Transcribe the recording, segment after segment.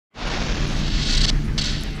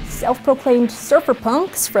self-proclaimed surfer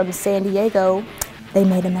punks from San Diego, they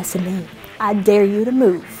made a mess of me. I dare you to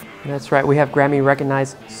move. That's right, we have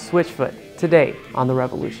Grammy-recognized Switchfoot today on The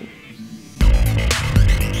Revolution.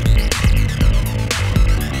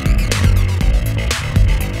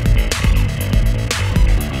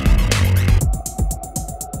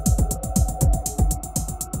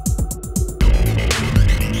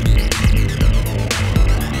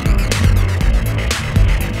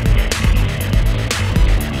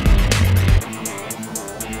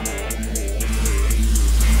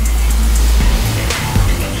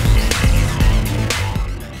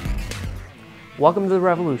 Welcome to The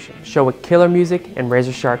Revolution, a show with killer music and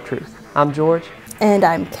razor-sharp truth. I'm George. And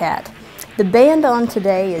I'm Kat. The band on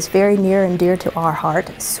today is very near and dear to our heart,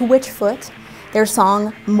 Switchfoot. Their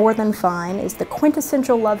song, More Than Fine, is the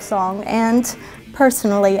quintessential love song and,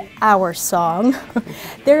 personally, our song.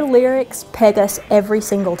 Their lyrics peg us every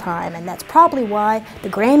single time, and that's probably why the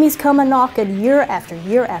Grammys come a-knocking year after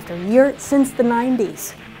year after year since the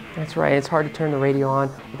 90s. That's right, it's hard to turn the radio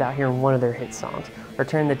on without hearing one of their hit songs, or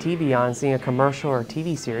turn the TV on and seeing a commercial or a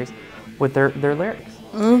TV series with their lyrics.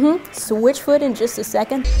 Switchfoot in just a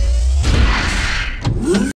second.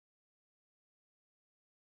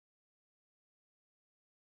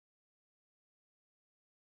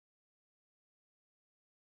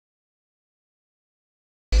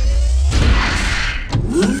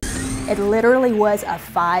 It literally was a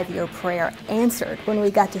 5-year prayer answered when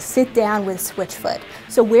we got to sit down with Switchfoot.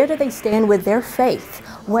 So where do they stand with their faith?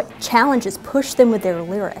 What challenges push them with their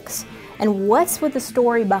lyrics? And what's with the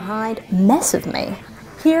story behind Mess of Me?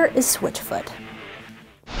 Here is Switchfoot.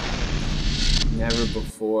 Never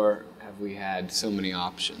before have we had so many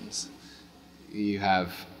options. You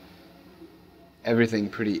have everything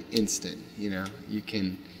pretty instant, you know. You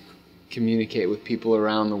can communicate with people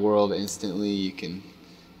around the world instantly. You can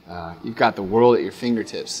you've got the world at your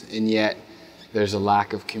fingertips, and yet there's a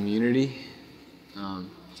lack of community.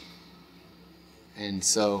 And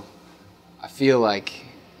so I feel like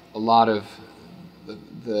a lot of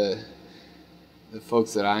the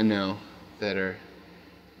folks that I know that are,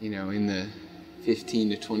 you know, in the 15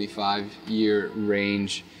 to 25 year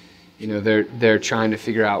range, you know, they're trying to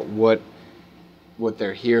figure out what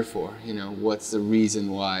they're here for, you know, what's the reason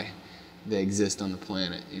why they exist on the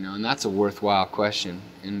planet, you know, and that's a worthwhile question.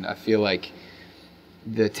 And I feel like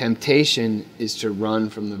the temptation is to run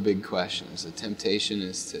from the big questions. The temptation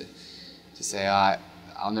is to say,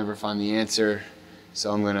 I'll never find the answer,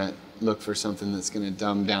 so I'm going to look for something that's going to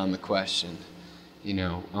dumb down the question, you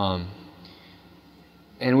know.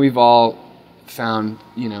 And we've all found,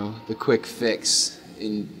 you know, the quick fix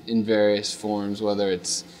in various forms, whether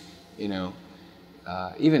it's, you know,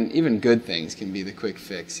 even good things can be the quick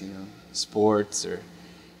fix, you know, sports or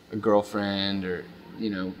a girlfriend or, you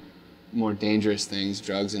know, more dangerous things,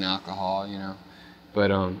 drugs and alcohol, you know.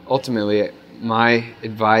 But ultimately, my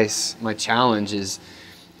advice, my challenge is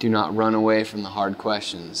do not run away from the hard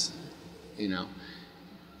questions, you know.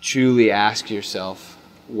 Truly ask yourself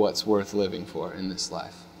what's worth living for in this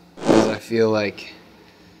life. Because I feel like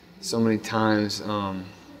so many times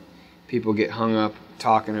people get hung up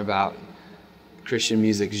talking about Christian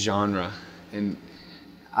music genre, and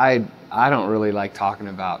I don't really like talking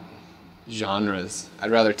about genres.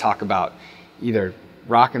 I'd rather talk about either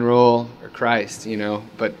rock and roll or Christ, you know,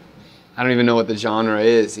 but I don't even know what the genre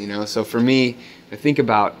is, you know. So for me, I think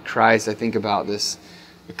about Christ, I think about this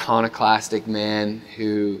iconoclastic man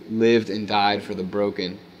who lived and died for the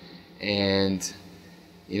broken, and,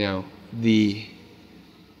 you know, the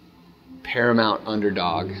paramount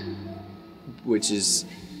underdog, which is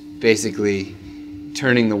basically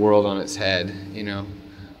turning the world on its head, you know.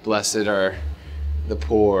 Blessed are the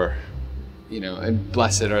poor, you know, and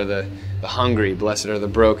blessed are the hungry, blessed are the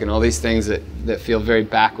broken, all these things that feel very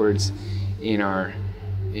backwards in our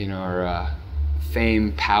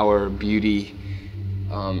fame, power, beauty,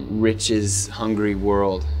 riches, hungry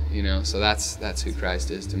world, you know. So that's who Christ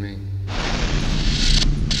is to me.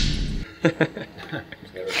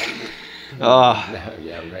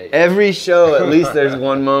 Yeah, right. Every show, at least there's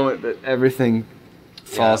one moment that everything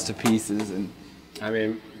falls to pieces, and I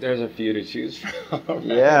mean, there's a few to choose from.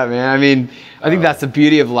 Yeah, man. I mean, I think that's the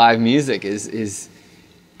beauty of live music is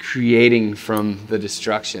creating from the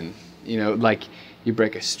destruction. You know, like you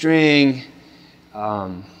break a string.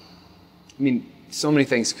 I mean, so many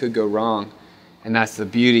things could go wrong, and that's the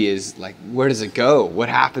beauty. Is like, where does it go? What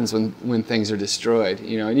happens when things are destroyed?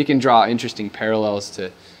 You know, and you can draw interesting parallels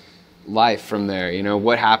to life from there. You know,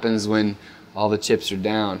 what happens when all the chips are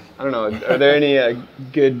down? I don't know. Are there any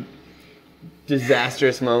good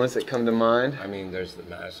disastrous moments that come to mind? I mean, there's the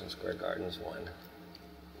Madison Square Gardens one.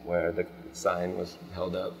 where the sign was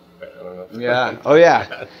held up. I don't know. Yeah. Oh,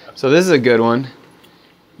 yeah. So this is a good one.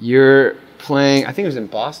 You're playing, I think it was in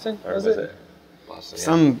Boston, Or was it? Boston, yeah.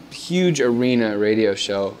 Some huge arena radio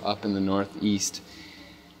show up in the Northeast.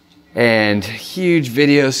 And huge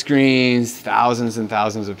video screens, thousands and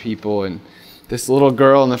thousands of people. And this little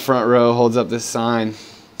girl in the front row holds up this sign.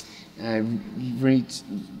 And I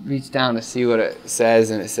reach down to see what it says,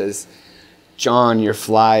 and it says, "John, your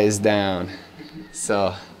fly is down."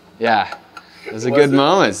 So, yeah, those are good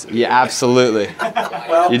moments. Yeah, absolutely.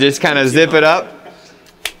 You just kind of zip it up,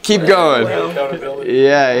 keep going.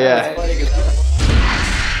 Yeah, yeah.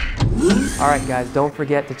 All right, guys, don't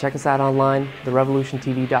forget to check us out online,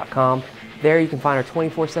 therevolutiontv.com. There you can find our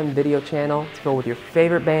 24/7 video channel. It's filled with your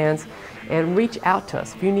favorite bands. And reach out to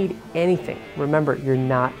us if you need anything. Remember, you're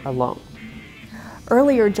not alone.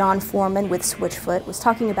 Earlier, John Foreman with Switchfoot was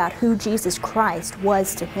talking about who Jesus Christ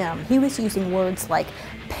was to him. He was using words like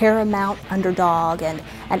paramount underdog and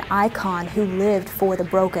an icon who lived for the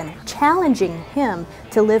broken, challenging him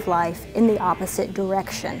to live life in the opposite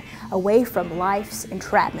direction, away from life's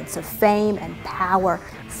entrapments of fame and power,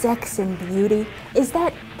 sex and beauty. Is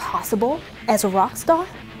that possible as a rock star?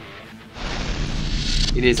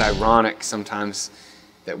 It is ironic sometimes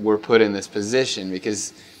that we're put in this position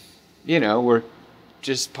because, you know, we're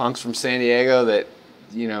just punks from San Diego that,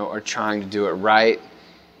 you know, are trying to do it right.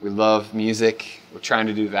 We love music. We're trying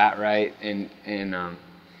to do that right. And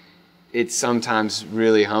it's sometimes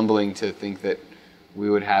really humbling to think that we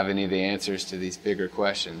would have any of the answers to these bigger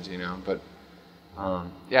questions, you know. But,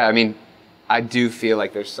 yeah, I mean, I do feel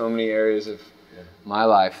like there's so many areas of my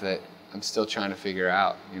life that I'm still trying to figure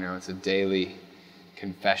out. You know, it's a daily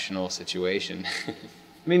confessional situation. I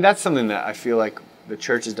mean, that's something that I feel like the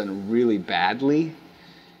church has done really badly,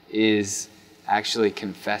 is actually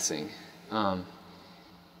confessing.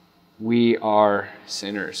 We are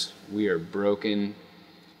sinners. We are broken,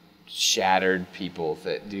 shattered people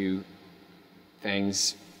that do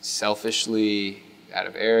things selfishly, out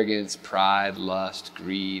of arrogance, pride, lust,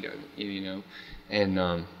 greed, you know, and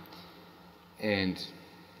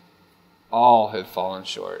all have fallen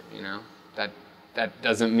short, you know. That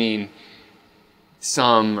doesn't mean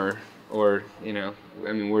some or you know,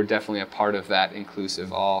 I mean, we're definitely a part of that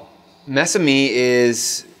inclusive all. Mess of Me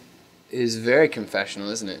is very confessional,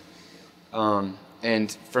 isn't it?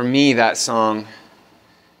 And for me, that song,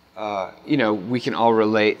 you know, we can all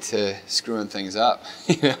relate to screwing things up,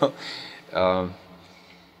 you know?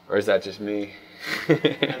 Or is that just me?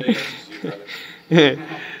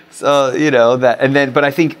 So, you know, but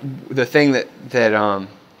I think the thing that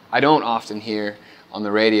I don't often hear on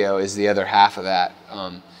the radio is the other half of that.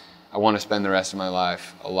 I want to spend the rest of my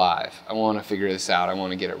life alive. I want to figure this out. I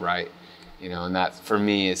want to get it right, you know. And that, for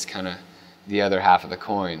me, is kind of the other half of the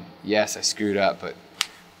coin. Yes, I screwed up, but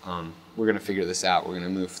we're gonna figure this out. We're gonna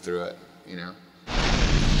move through it, you know.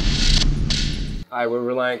 Hi, we're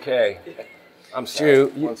Reliant K. I'm sorry.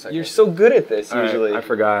 You're so good at this usually. Right, I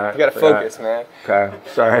forgot. You gotta focus, man. Okay,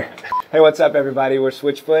 sorry. Hey, what's up, everybody? We're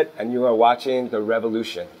Switchfoot, and you are watching The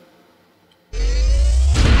Revolution.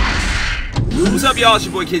 What's up, y'all? It's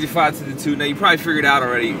your boy KJ522. Now, you probably figured out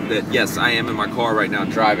already that, yes, I am in my car right now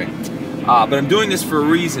driving. But I'm doing this for a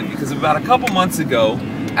reason, because about a couple months ago,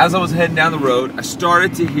 as I was heading down the road, I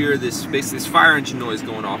started to hear this fire engine noise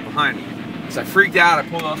going off behind me. So I freaked out. I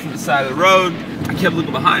pulled off to the side of the road. I kept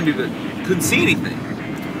looking behind me, but couldn't see anything.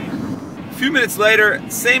 A few minutes later,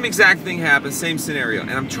 same exact thing happened, same scenario.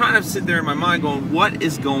 And I'm trying to sit there in my mind going, what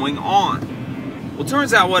is going on? Well,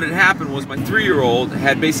 turns out what had happened was my 3-year-old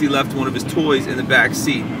had basically left one of his toys in the back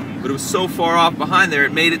seat. But it was so far off behind there,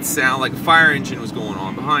 it made it sound like a fire engine was going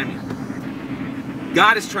on behind me.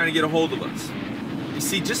 God is trying to get a hold of us. You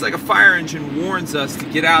see, just like a fire engine warns us to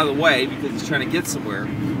get out of the way because it's trying to get somewhere,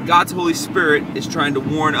 God's Holy Spirit is trying to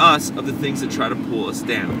warn us of the things that try to pull us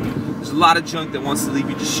down. There's a lot of junk that wants to leave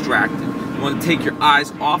you distracted. You want to take your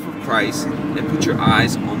eyes off of Christ and put your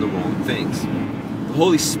eyes on the wrong things. The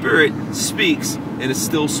Holy Spirit speaks in a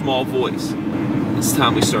still small voice. It's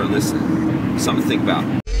time we start listening. Something to think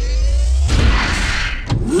about.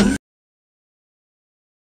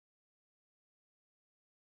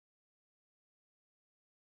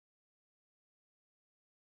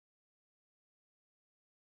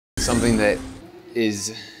 Something that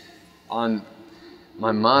is on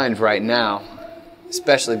my mind right now,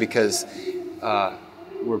 especially because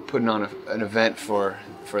we're putting on an event for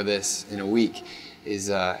this in a week,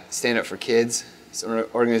 is Stand Up for Kids. It's an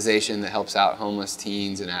organization that helps out homeless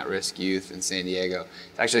teens and at-risk youth in San Diego.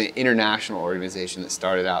 It's actually an international organization that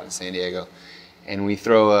started out in San Diego. And we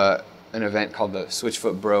throw an event called the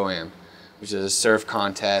Switchfoot Bro-Am, which is a surf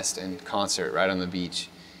contest and concert right on the beach.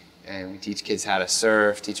 and we teach kids how to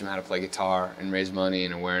surf, teach them how to play guitar, and raise money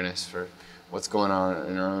and awareness for what's going on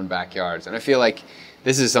in our own backyards. And I feel like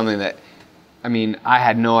this is something that, I mean, I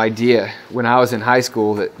had no idea when I was in high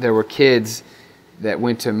school that there were kids that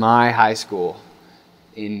went to my high school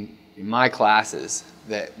in my classes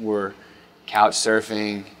that were couch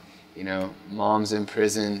surfing, you know, mom's in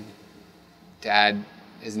prison, dad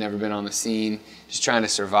has never been on the scene, just trying to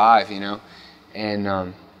survive, you know,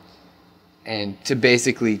 and to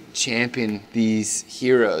basically champion these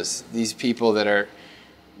heroes, these people that are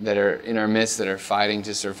in our midst, that are fighting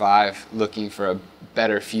to survive, looking for a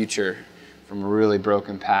better future from a really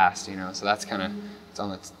broken past, you know. So that's kind of, it's on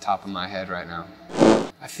the top of my head right now.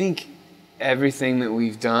 I think everything that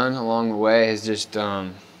we've done along the way has just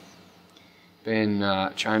been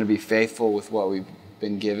trying to be faithful with what we've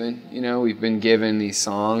been given. You know, we've been given these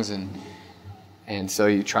songs, and so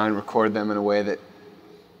you try and record them in a way that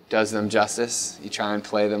does them justice. You try and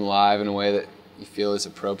play them live in a way that you feel is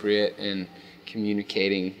appropriate and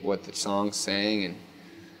communicating what the song's saying.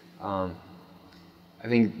 And I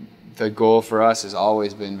think the goal for us has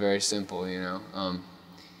always been very simple, you know.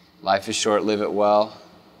 Life is short, live it well,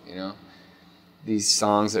 you know. These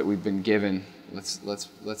songs that we've been given, let's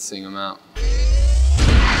sing them out.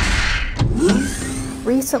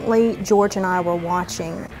 Recently, George and I were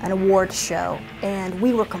watching an awards show, and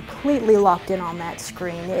we were completely locked in on that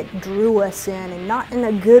screen. It drew us in, and not in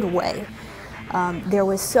a good way. There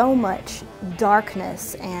was so much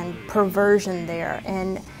darkness and perversion there,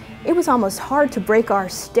 and it was almost hard to break our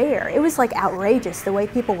stare. It was like outrageous, the way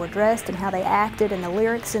people were dressed and how they acted and the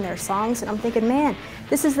lyrics in their songs. And I'm thinking, man,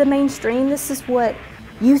 this is the mainstream. This is what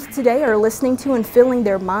youth today are listening to and filling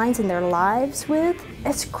their minds and their lives with.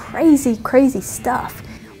 It's crazy, crazy stuff.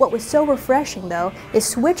 What was so refreshing, though,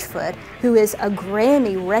 is Switchfoot, who is a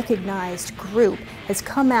Grammy-recognized group, has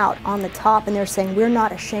come out on the top, and they're saying we're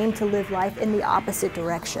not ashamed to live life in the opposite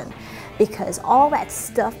direction. Because all that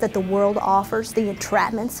stuff that the world offers, the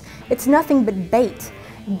entrapments, it's nothing but bait.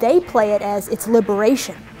 They play it as it's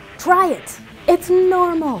liberation. Try it. It's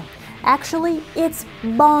normal. Actually, it's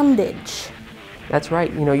bondage. That's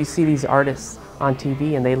right. You know, you see these artists on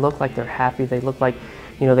TV and they look like they're happy. They look like,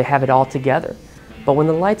 you know, they have it all together. But when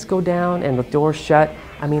the lights go down and the doors shut,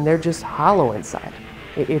 I mean, they're just hollow inside.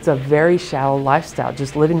 It's a very shallow lifestyle,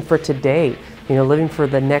 just living for today, you know, living for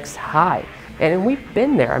the next high. And we've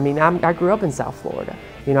been there. I mean, I grew up in South Florida.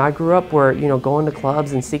 You know, I grew up where, you know, going to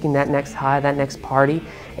clubs and seeking that next high, that next party,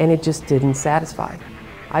 and it just didn't satisfy.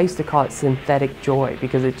 I used to call it synthetic joy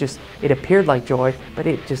because it appeared like joy, but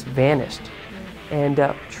it just vanished. And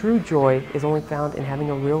true joy is only found in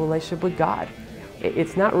having a real relationship with God.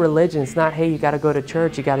 It's not religion. It's not, hey, you got to go to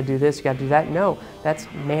church, you got to do this, you got to do that. No, that's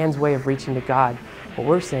man's way of reaching to God. What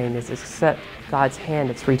we're saying is accept God's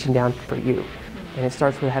hand that's reaching down for you. And it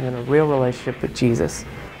starts with having a real relationship with Jesus.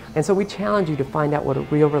 And so we challenge you to find out what a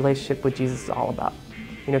real relationship with Jesus is all about.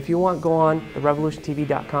 You know, if you want, go on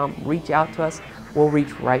therevolutiontv.com, reach out to us, we'll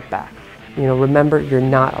reach right back. You know, remember, you're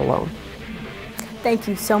not alone. Thank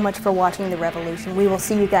you so much for watching The Revolution. We will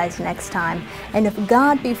see you guys next time. And if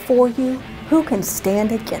God be for you, who can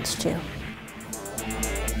stand against you?